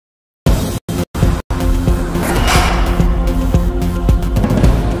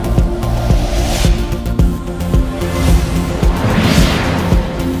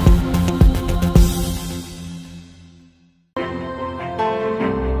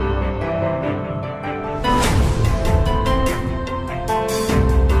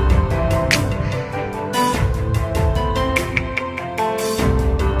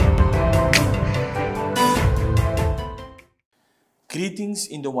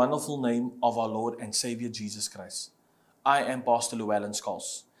in the wonderful name of our Lord and Savior Jesus Christ. I am Pastor Llewellyn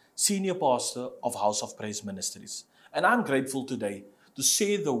Scholtz, Senior Pastor of House of Praise Ministries, and I'm grateful today to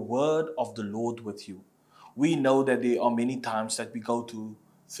share the word of the Lord with you. We know that there are many times that we go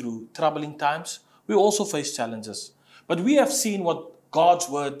through troubling times. We also face challenges, but we have seen what God's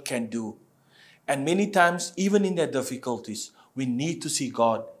word can do. And many times, even in their difficulties, we need to see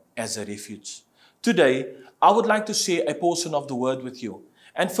God as a refuge. Today, I would like to share a portion of the word with you.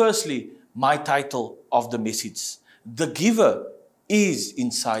 And firstly, my title of the message: The giver is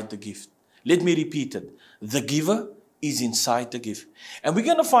inside the gift. Let me repeat it. The giver is inside the gift. And we're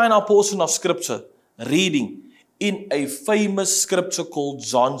going to find our portion of scripture reading in a famous scripture called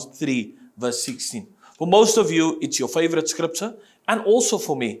John 3, verse 16. For most of you, it's your favorite scripture, and also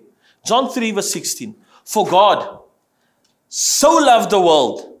for me. John 3, verse 16. For God so loved the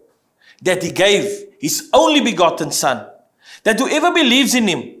world that He gave His only begotten Son, that whoever believes in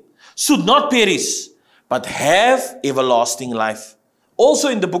Him should not perish, but have everlasting life. Also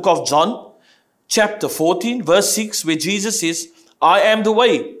in the book of John, chapter 14, verse 6, where Jesus says, I am the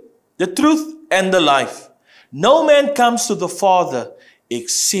way, the truth, and the life. No man comes to the Father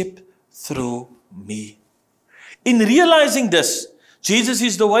except through me. In realizing this, Jesus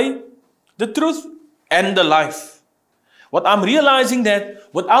is the way, the truth, and the life. What I'm realizing that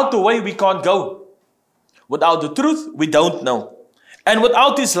without the way we can't go. Without the truth, we don't know. And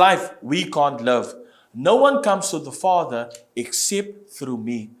without His life, we can't live. No one comes to the Father except through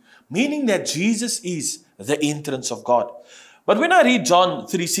me. Meaning that Jesus is the entrance of God. But when I read John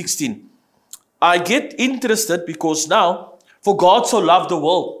 3:16, I get interested because now, for God so loved the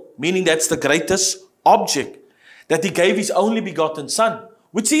world, meaning that's the greatest object, that He gave His only begotten Son,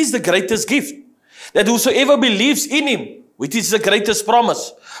 which is the greatest gift, that whosoever believes in Him, which is the greatest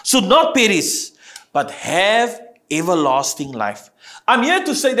promise, should not perish, but have everlasting life. I'm here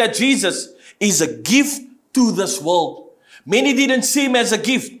to say that Jesus is a gift to this world. Many didn't see Him as a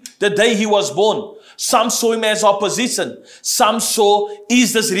gift the day He was born. Some saw Him as opposition. Some saw,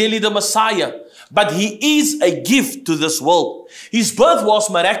 is this really the Messiah? But He is a gift to this world. His birth was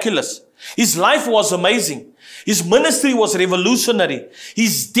miraculous. His life was amazing. His ministry was revolutionary.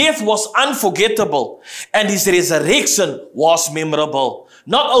 His death was unforgettable. And His resurrection was memorable.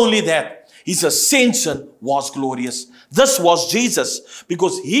 Not only that, His ascension was glorious. This was Jesus,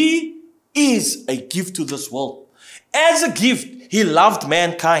 because He is a gift to this world. As a gift, He loved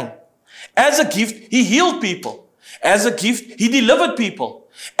mankind. As a gift, He healed people. As a gift, He delivered people.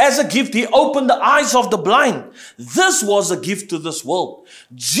 As a gift, He opened the eyes of the blind. This was a gift to this world.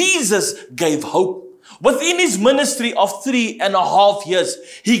 Jesus gave hope. Within His ministry of 3.5 years,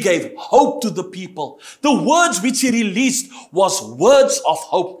 He gave hope to the people. The words which He released was words of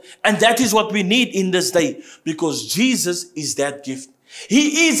hope. And that is what we need in this day, because Jesus is that gift.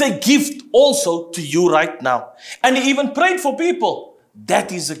 He is a gift also to you right now. And He even prayed for people.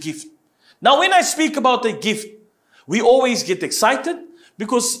 That is a gift. Now, when I speak about a gift, we always get excited,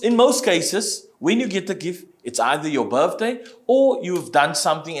 because in most cases, when you get a gift, it's either your birthday or you've done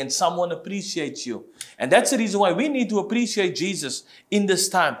something and someone appreciates you. And that's the reason why we need to appreciate Jesus in this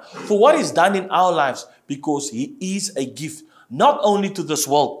time for what He's done in our lives, because He is a gift, not only to this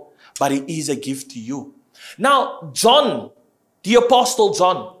world, but He is a gift to you. Now, John, the Apostle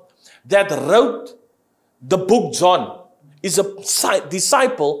John, that wrote the book John, is a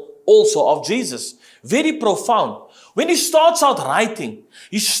disciple also of Jesus. Very profound. When he starts out writing,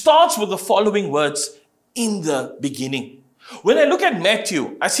 he starts with the following words: in the beginning. When I look at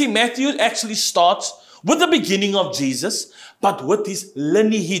Matthew, I see Matthew actually starts with the beginning of Jesus, but with his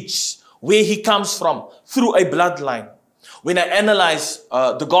lineage, where he comes from, through a bloodline. When I analyze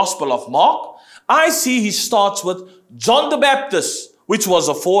the Gospel of Mark, I see he starts with John the Baptist, which was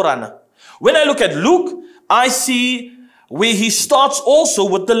a forerunner. When I look at Luke, I see where he starts also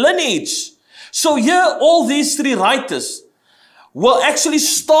with the lineage. So here, all these three writers were actually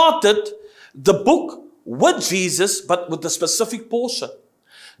started the book with Jesus, but with a specific portion.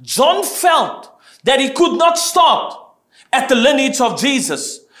 John felt that he could not start at the lineage of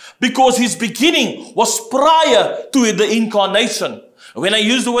Jesus, because his beginning was prior to the incarnation. When I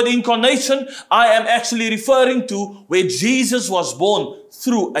use the word incarnation, I am actually referring to where Jesus was born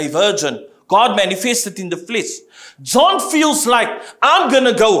through a virgin. God manifested in the flesh. John feels like, I'm going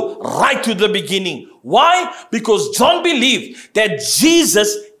to go right to the beginning. Why? Because John believed that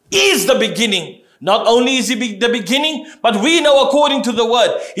Jesus is the beginning. Not only is He the beginning, but we know according to the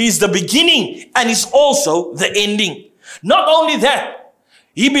word, He is the beginning and He's also the ending. Not only that,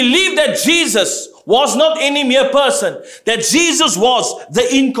 he believed that Jesus was not any mere person, that Jesus was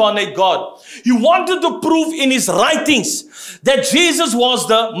the incarnate God. He wanted to prove in his writings that Jesus was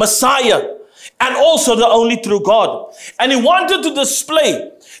the Messiah and also the only true God. And he wanted to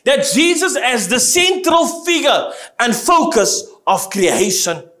display that Jesus as the central figure and focus of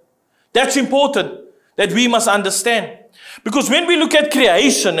creation. That's important that we must understand. Because when we look at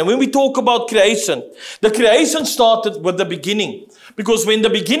creation and when we talk about creation, the creation started with the beginning. Because when the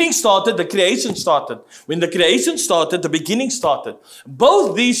beginning started, the creation started. When the creation started, the beginning started.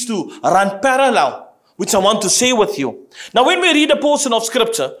 Both these two run parallel, which I want to share with you. Now, when we read a portion of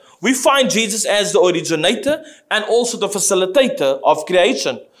scripture, we find Jesus as the originator and also the facilitator of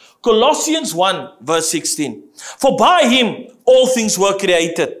creation. Colossians 1 verse 16. For by him all things were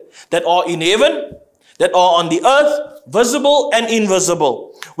created, that are in heaven, that are on the earth, visible and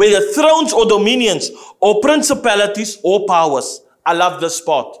invisible, whether thrones or dominions or principalities or powers. I love this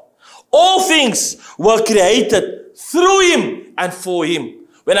part. All things were created through him and for him.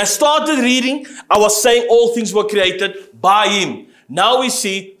 When I started reading, I was saying all things were created by him. Now we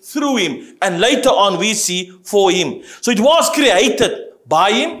see through him, and later on we see for him. So it was created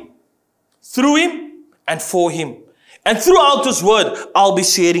by him, through him, and for him. And throughout this word, I'll be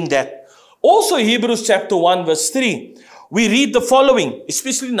sharing that. Also, Hebrews chapter 1 verse 3, we read the following,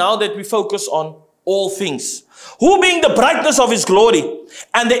 especially now that we focus on all things. Who being the brightness of his glory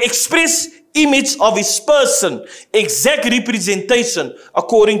and the express image of his person, exact representation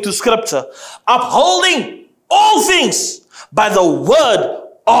according to scripture, upholding all things by the word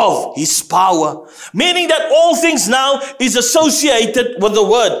of his power. Meaning that all things now is associated with the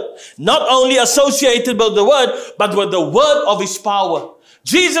word. Not only associated with the word, but with the word of his power.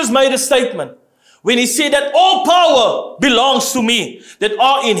 Jesus made a statement when he said that all power belongs to me, that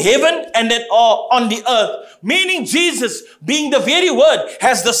are in heaven and that are on the earth. Meaning Jesus, being the very word,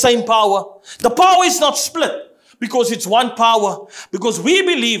 has the same power. The power is not split because it's one power. Because we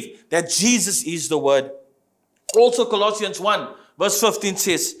believe that Jesus is the word. Also Colossians 1 verse 15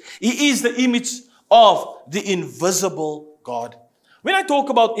 says, he is the image of the invisible God. When I talk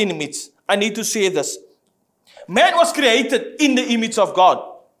about image, I need to say this. Man was created in the image of God.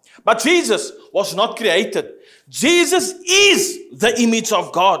 But Jesus was not created. Jesus is the image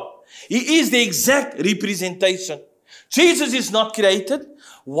of God. He is the exact representation. Jesus is not created.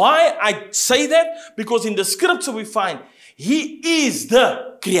 Why I say that? Because in the scripture we find he is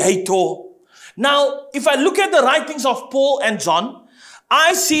the creator. Now, if I look at the writings of Paul and John,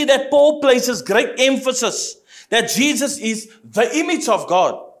 I see that Paul places great emphasis that Jesus is the image of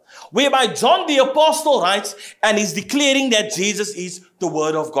God. Whereby John the apostle writes and is declaring that Jesus is the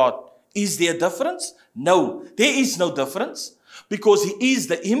word of God. Is there a difference? No, there is no difference because he is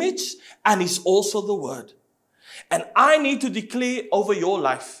the image and is also the word. And I need to declare over your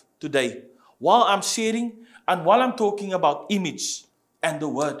life today, while I'm sharing and while I'm talking about image and the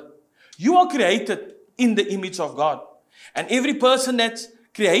word. You are created in the image of God. And every person that's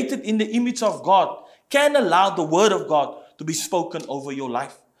created in the image of God can allow the word of God to be spoken over your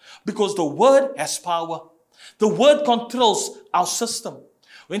life. Because the word has power. The word controls our system.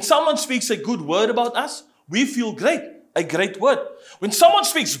 When someone speaks a good word about us, we feel great. A great word. When someone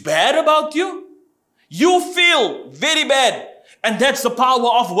speaks bad about you, you feel very bad. And that's the power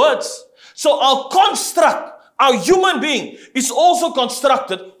of words. So our construct, our human being, is also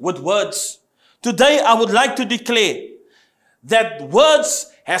constructed with words. Today I would like to declare that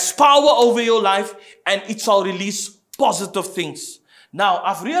words has power over your life and it shall release positive things. Now,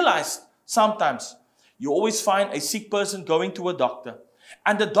 I've realized sometimes you always find a sick person going to a doctor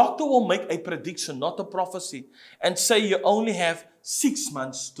and the doctor will make a prediction, not a prophecy, and say you only have 6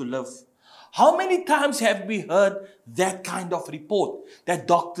 months to live. How many times have we heard that kind of report that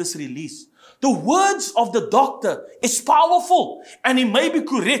doctors release? The words of the doctor is powerful and he may be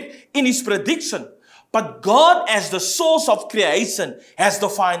correct in his prediction, but God as the source of creation has the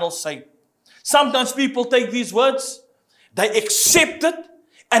final say. Sometimes people take these words, they accept it,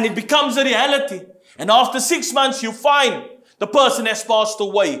 and it becomes a reality. And after 6 months, you find the person has passed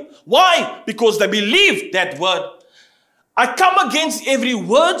away. Why? Because they believe that word. I come against every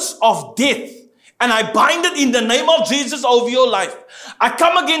words of death, and I bind it in the name of Jesus over your life. I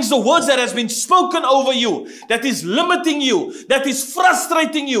come against the words that has been spoken over you, that is limiting you, that is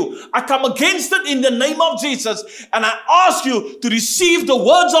frustrating you. I come against it in the name of Jesus, and I ask you to receive the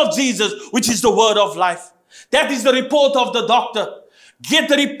words of Jesus, which is the word of life. That is the report of the doctor. Get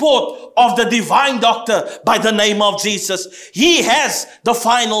the report of the divine doctor by the name of Jesus. He has the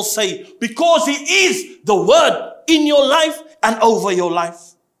final say because he is the word in your life and over your life.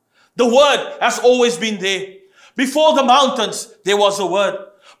 The word has always been there. Before the mountains, there was a word.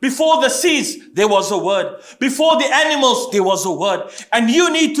 Before the seas, there was a word. Before the animals, there was a word. And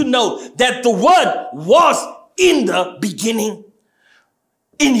you need to know that the word was in the beginning.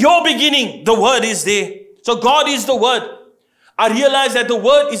 In your beginning, the word is there. So God is the word. I realize that the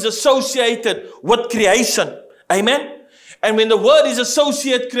word is associated with creation. Amen. And when the word is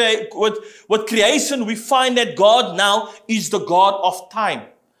associated with creation, we find that God now is the God of time.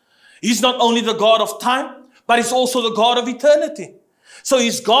 He's not only the God of time, but He's also the God of eternity. So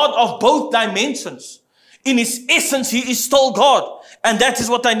He's God of both dimensions. In His essence, He is still God. And that is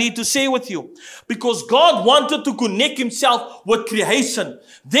what I need to say with you. Because God wanted to connect Himself with creation.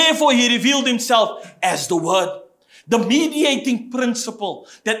 Therefore, He revealed Himself as the Word. The mediating principle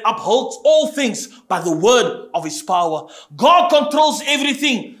that upholds all things by the word of His power. God controls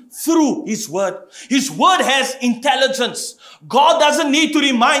everything through His word. His word has intelligence. God doesn't need to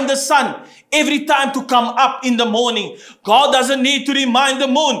remind the sun every time to come up in the morning. God doesn't need to remind the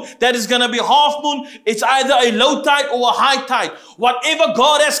moon that it's going to be half moon. It's either a low tide or a high tide. Whatever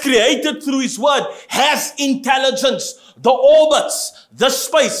God has created through His word has intelligence. The orbits, the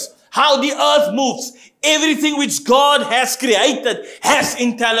space, how the earth moves. Everything which God has created has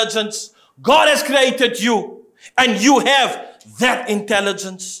intelligence. God has created you, and you have that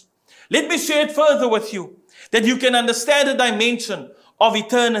intelligence. Let me share it further with you, that you can understand the dimension of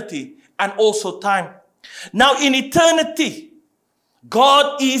eternity and also time. Now, in eternity,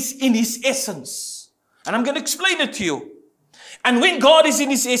 God is in His essence. And I'm going to explain it to you. And when God is in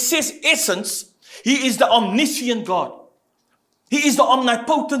His essence, He is the omniscient God. He is the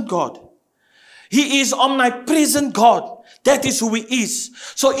omnipotent God. He is omnipresent God. That is who He is.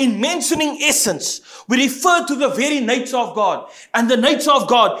 So in mentioning essence, we refer to the very nature of God. And the nature of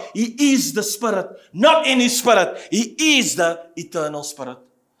God, He is the Spirit. Not any spirit. He is the eternal Spirit.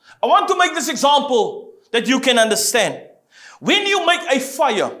 I want to make this example that you can understand. When you make a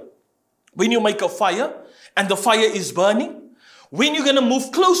fire and the fire is burning, when you're going to move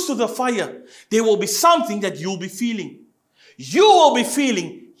close to the fire, there will be something that you'll be feeling. You will be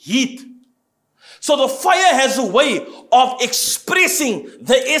feeling heat. So the fire has a way of expressing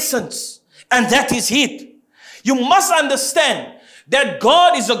the essence, and that is heat. You must understand that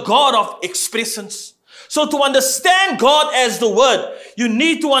God is a God of expressions. So to understand God as the Word, you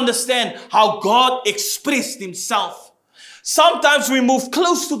need to understand how God expressed Himself. Sometimes we move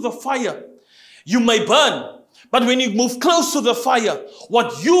close to the fire. You may burn, but when you move close to the fire,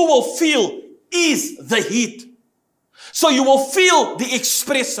 what you will feel is the heat. So you will feel the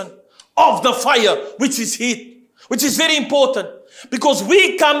expression of the fire, which is heat, which is very important, because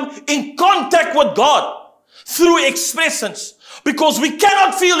we come in contact with God through expressions, because we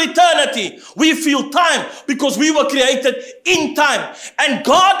cannot feel eternity. We feel time because we were created in time. And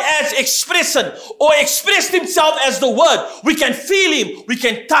God as expression, or expressed Himself as the Word. We can feel Him, we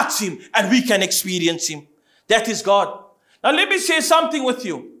can touch Him, and we can experience Him. That is God. Now let me share something with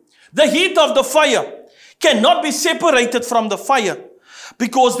you. The heat of the fire cannot be separated from the fire,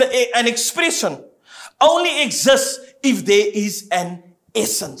 because an expression only exists if there is an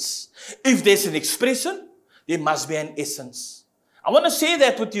essence. If there's an expression, there must be an essence. I want to say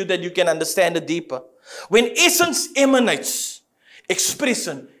that with you, that you can understand it deeper. When essence emanates,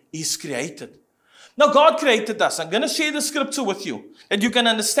 expression is created. Now God created us. I'm going to share the scripture with you, that you can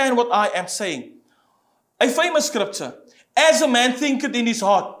understand what I am saying. A famous scripture. As a man thinketh in his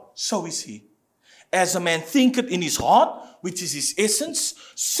heart, so is he. As a man thinketh in his heart, which is his essence,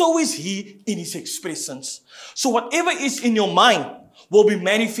 so is he in his expressions. So whatever is in your mind will be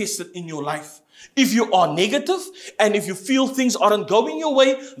manifested in your life. If you are negative and if you feel things aren't going your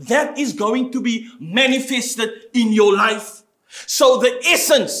way, that is going to be manifested in your life. So the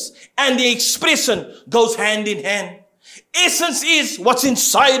essence and the expression goes hand in hand. Essence is what's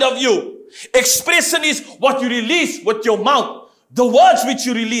inside of you. Expression is what you release with your mouth. The words which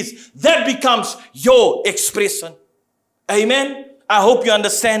you release, that becomes your expression. Amen. I hope you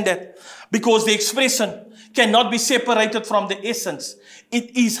understand that. Because the expression cannot be separated from the essence.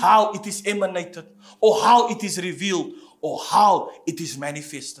 It is how it is emanated, or how it is revealed, or how it is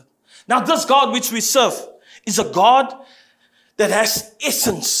manifested. Now this God which we serve is a God that has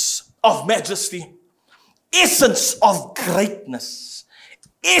essence of majesty, essence of greatness,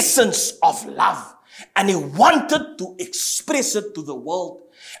 essence of love. And He wanted to express it to the world.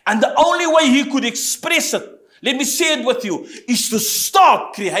 And the only way He could express it, let me share it with you, is to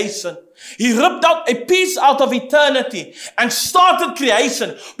start creation. He ripped out a piece out of eternity and started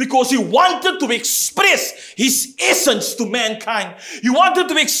creation because He wanted to express His essence to mankind. He wanted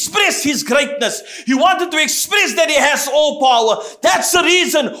to express His greatness. He wanted to express that He has all power. That's the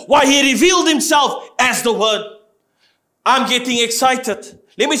reason why He revealed Himself as the Word. I'm getting excited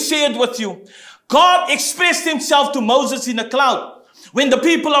Let me share it with you. God expressed himself to Moses in a cloud when the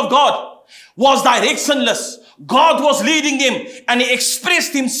people of God was directionless. God was leading them, and he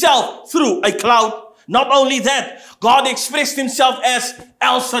expressed himself through a cloud. Not only that, God expressed himself as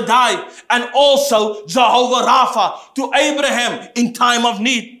El Shaddai and also Jehovah Rapha to Abraham in time of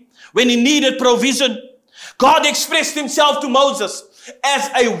need, when he needed provision. God expressed himself to Moses as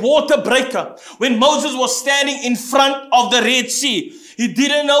a water breaker. When Moses was standing in front of the Red Sea, he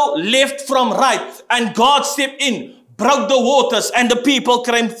didn't know left from right, and God stepped in, broke the waters, and the people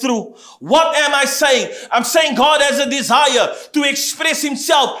came through. What am I saying? I'm saying God has a desire to express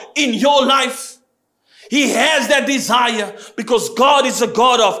himself in your life. He has that desire because God is a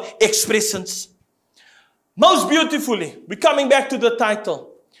God of expressions. Most beautifully, we're coming back to the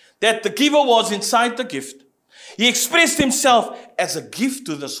title, that the giver was inside the gift. He expressed himself as a gift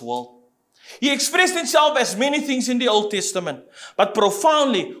to this world. He expressed himself as many things in the Old Testament, but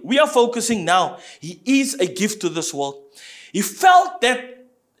profoundly, we are focusing now. He is a gift to this world. He felt that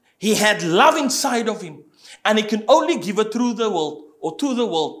he had love inside of him, and he can only give it through the world or to the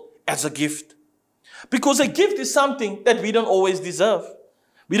world as a gift. Because a gift is something that we don't always deserve.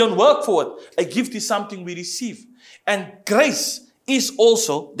 We don't work for it. A gift is something we receive. And grace is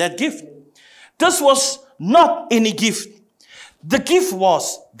also that gift. This was not any gift. The gift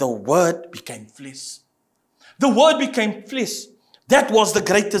was the Word became flesh. The Word became flesh. That was the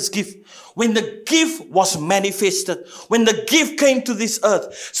greatest gift. When the gift was manifested, when the gift came to this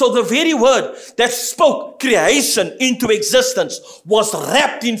earth. So the very Word that spoke creation into existence was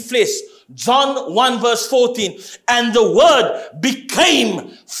wrapped in flesh. John 1 verse 14. And the Word became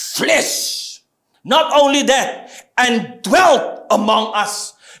flesh. Not only that, and dwelt among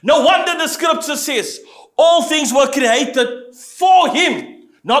us. No wonder the scripture says, all things were created for him.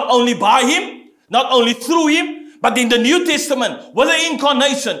 Not only by him, not only through him, but in the New Testament, with the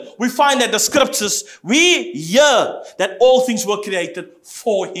incarnation, we find that the scriptures, we hear that all things were created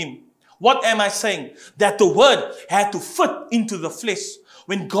for him. What am I saying? That the Word had to fit into the flesh.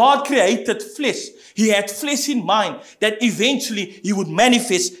 When God created flesh, he had flesh in mind that eventually he would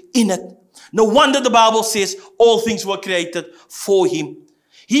manifest in it. No wonder the Bible says all things were created for him.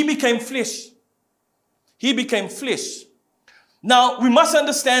 He became flesh. He became flesh. Now, we must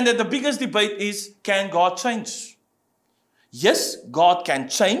understand that the biggest debate is, can God change? Yes, God can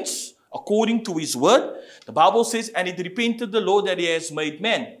change according to his word. The Bible says, and it repented the Lord that he has made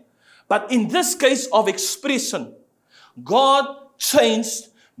man. But in this case of expression, God changed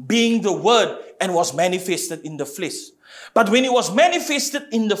being the word and was manifested in the flesh. But when he was manifested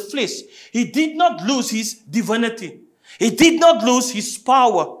in the flesh, he did not lose his divinity. He did not lose his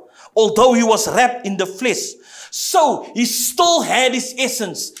power, although he was wrapped in the flesh. So he still had his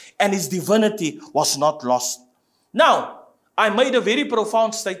essence and his divinity was not lost. Now, I made a very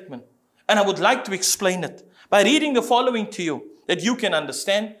profound statement and I would like to explain it by reading the following to you that you can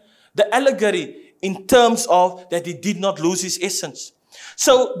understand the allegory in terms of that he did not lose his essence.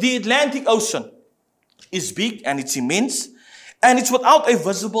 So the Atlantic Ocean is big and it's immense and it's without a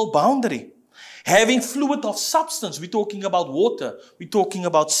visible boundary. Having fluid of substance, we're talking about water, we're talking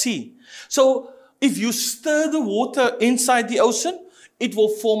about sea. So if you stir the water inside the ocean, it will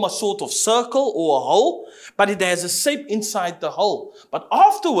form a sort of circle or a hole, but it has a shape inside the hole. But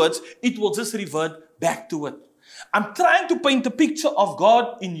afterwards, it will just revert back to it. I'm trying to paint a picture of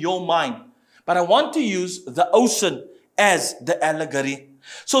God in your mind, but I want to use the ocean as the allegory.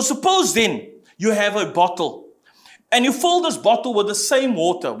 So suppose then you have a bottle and you fill this bottle with the same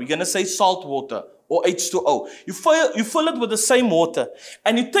water. We're going to say salt water or H2O. You fill it with the same water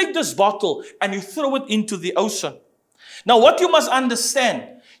and you take this bottle and you throw it into the ocean. Now what you must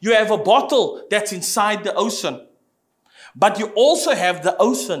understand, you have a bottle that's inside the ocean, but you also have the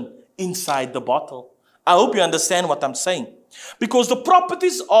ocean inside the bottle. I hope you understand what I'm saying. Because the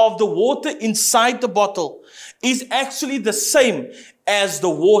properties of the water inside the bottle is actually the same as the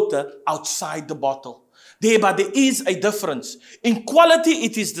water outside the bottle. But there is a difference. In quality,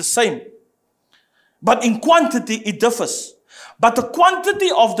 it is the same. But in quantity, it differs. But the quantity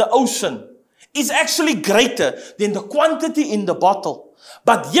of the ocean is actually greater than the quantity in the bottle.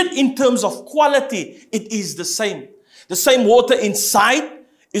 But yet, in terms of quality, it is the same. The same water inside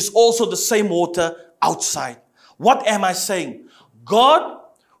is also the same water outside. What am I saying? God,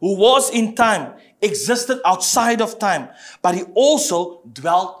 who was in time, existed outside of time, but he also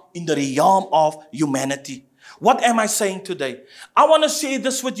dwelt in the realm of humanity. What am I saying today? I want to share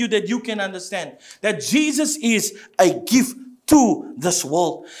this with you that you can understand that Jesus is a gift to this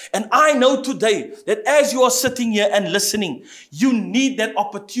world. And I know today that as you are sitting here and listening, you need that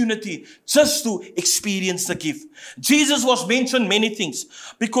opportunity just to experience the gift. Jesus was mentioned many things,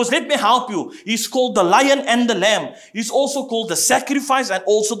 because let me help you. He's called the lion and the lamb. He's also called the sacrifice and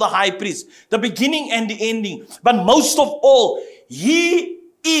also the high priest, the beginning and the ending. But most of all, he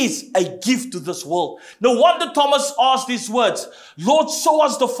is a gift to this world. No wonder Thomas asked these words, Lord, show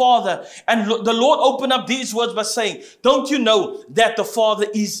us the Father. And the Lord opened up these words by saying, don't you know that the Father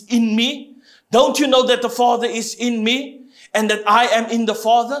is in me? Don't you know that the Father is in me and that I am in the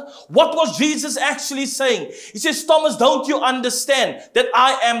Father? What was Jesus actually saying? He says, Thomas, don't you understand that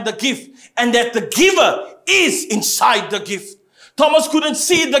I am the gift and that the giver is inside the gift? Thomas couldn't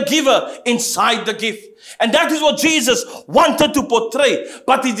see the giver inside the gift. And that is what Jesus wanted to portray.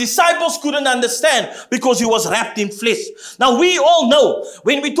 But his disciples couldn't understand because he was wrapped in flesh. Now we all know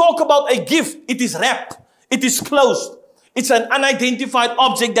when we talk about a gift, it is wrapped. It is closed. It's an unidentified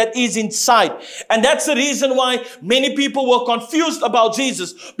object that is inside. And that's the reason why many people were confused about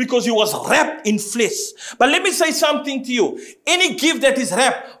Jesus, because he was wrapped in flesh. But let me say something to you. Any gift that is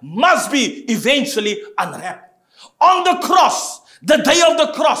wrapped must be eventually unwrapped. On the cross, the day of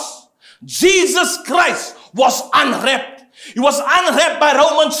the cross, Jesus Christ was unwrapped. He was unwrapped by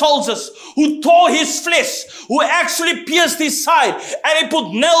Roman soldiers who tore his flesh, who actually pierced his side, and he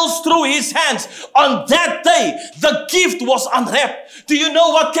put nails through his hands. On that day, the gift was unwrapped. Do you know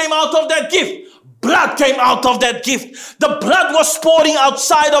what came out of that gift? Blood came out of that gift. The blood was pouring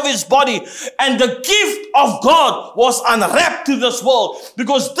outside of his body, and the gift of God was unwrapped to this world,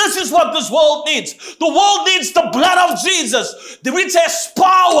 because this is what this world needs. The world needs the blood of Jesus, which has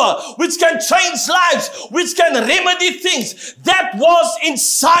power, which can change lives, which can remedy things. That was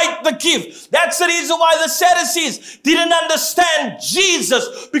inside the gift. That's the reason why the Sadducees didn't understand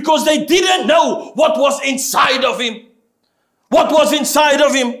Jesus, because they didn't know what was inside of him. What was inside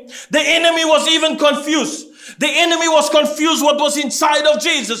of him? The enemy was even confused. The enemy was confused what was inside of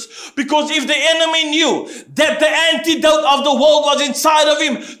Jesus, because if the enemy knew that the antidote of the world was inside of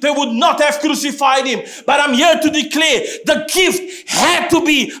him, they would not have crucified him. But I'm here to declare the gift had to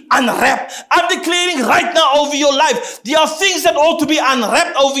be unwrapped. I'm declaring right now over your life, there are things that ought to be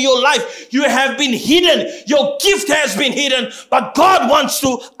unwrapped over your life. You have been hidden. Your gift has been hidden, but God wants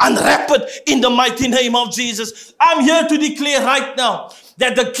to unwrap it in the mighty name of Jesus. I'm here to declare right now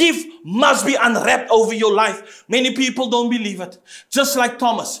that the gift must be unwrapped over your life. Many people don't believe it. Just like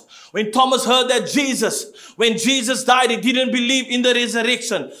Thomas. When Thomas heard that when Jesus died, he didn't believe in the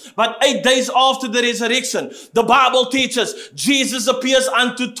resurrection. But 8 days after the resurrection, the Bible teaches Jesus appears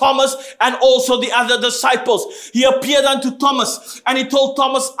unto Thomas and also the other disciples. He appeared unto Thomas and he told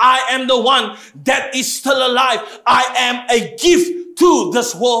Thomas, I am the one that is still alive. I am a gift to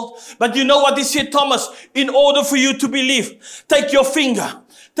this world. But you know what he said, Thomas? In order for you to believe, take your finger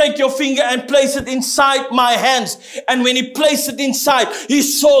and place it inside my hands. And when he placed it inside, he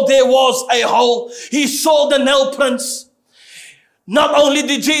saw there was a hole. He saw the nail prints. Not only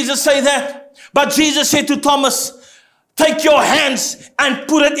did Jesus say that, but Jesus said to Thomas, take your hands and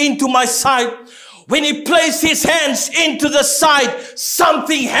put it into my side. When he placed his hands into the side,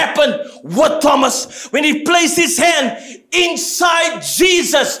 something happened with Thomas. When he placed his hand inside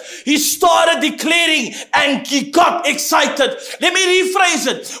Jesus, he started declaring and he got excited. Let me rephrase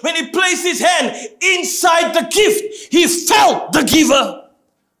it. When he placed his hand inside the gift, he felt the giver.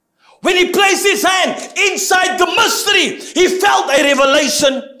 When he placed his hand inside the mystery, he felt a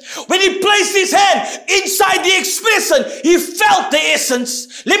revelation. When he placed his hand inside the expression, he felt the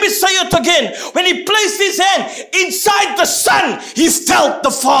essence. Let me say it again. When he placed his hand inside the Son, he felt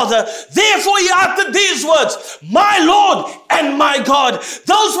the Father. Therefore he uttered these words, my Lord and my God.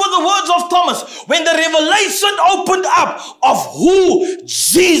 Those were the words of Thomas when the revelation opened up of who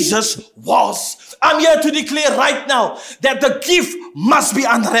Jesus was. I'm here to declare right now that the gift must be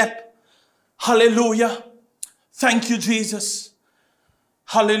unwrapped. Hallelujah. Thank you, Jesus.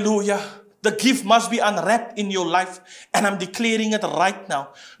 Hallelujah. The gift must be unwrapped in your life. And I'm declaring it right now.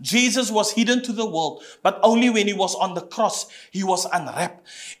 Jesus was hidden to the world, but only when he was on the cross, he was unwrapped.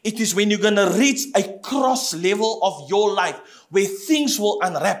 It is when you're going to reach a cross level of your life where things will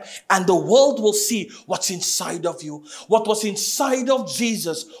unwrap and the world will see what's inside of you. What was inside of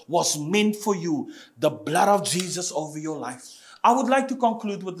Jesus was meant for you. The blood of Jesus over your life. I would like to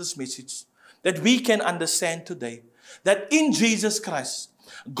conclude with this message, that we can understand today that in Jesus Christ,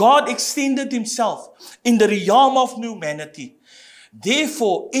 God extended himself in the realm of humanity.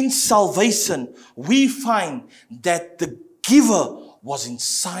 Therefore, in salvation, we find that the giver was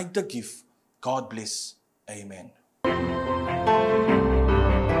inside the gift. God bless. Amen.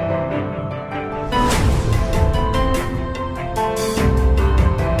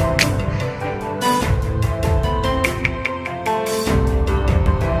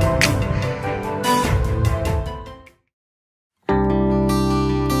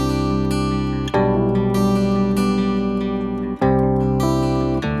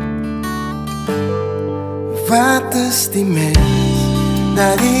 die mens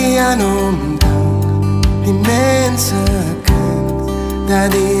dat die aan hom dink, die mense kind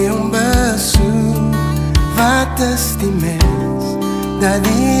dat die hom besoek? Wat is die mens dat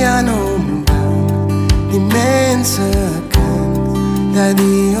die aan hom dink, die mense kind dat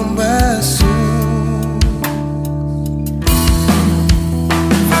die hom besoek?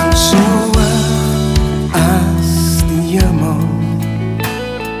 Van so as die hemel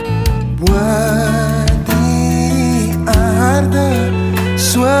word die aarde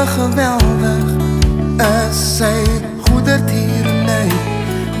so geweldig, is sy goedertierenheid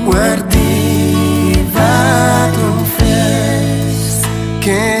oor die wat hom vrees.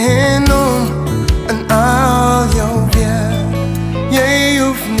 Ken hom in al jou weer, jy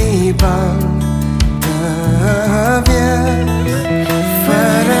hoef nie bang te wees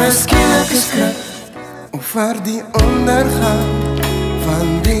vir 'n skielike skrik of vir die ondergang van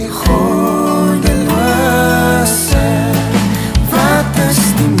die goddelose. Wat is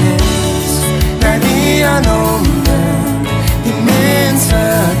die mens dat die aan hom dink, die mense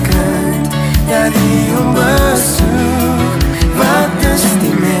kind dat die hom besoek? Wat is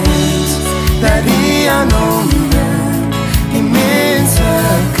die mens dat die aan hom dink, die mense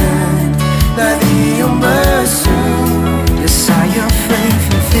kind dat die hom besoek? Jesaja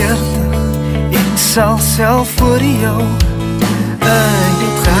 45, ek sal self voor jou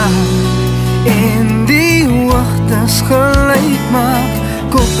uitgaan en die hoogtes gelyk maak,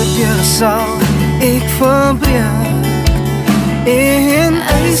 kopperdeur sal ek verbreek en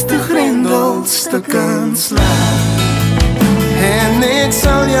ys te grendel stukken slaan. En ek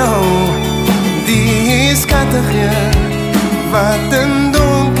sal jou die skatte gee wat in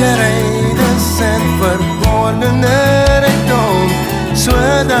donkerheid is en verborgene rykdom,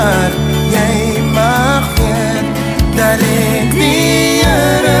 sodat jy mag weet dat ek die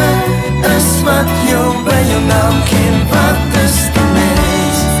Here is wat jou by jou naam ken. Wat is die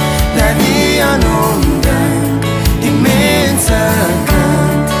mens dat die aan hom dink, die mense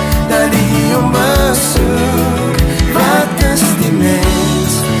kind dat die hom besoek? Wat is die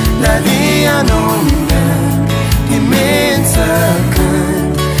mens dat die aan hom dink, die mense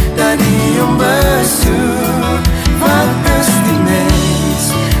kind dat die hom besoek? Wat is die mens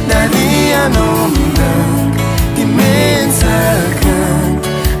dat die aan hom dink, die mense kind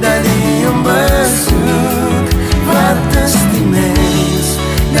dat die hom besoek? Wat is die mens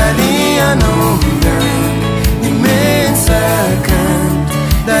dat die aan hom dink, die mense kind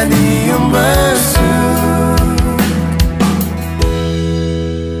dat die hom besoek?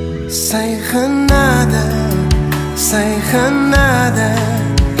 Sy genade, sy genade,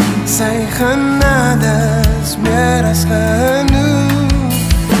 sy genade is meer as genoeg.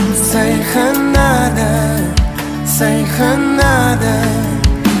 Sy genade, sy genade,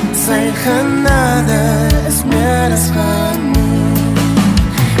 sy genade is meer as genoeg.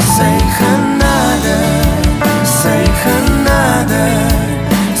 Sy genade, sy genade,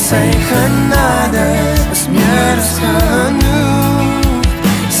 sy genade is meer as genoeg.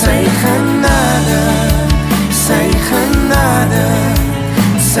 Sy genade, sy genade,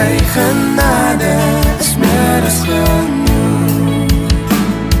 sy genade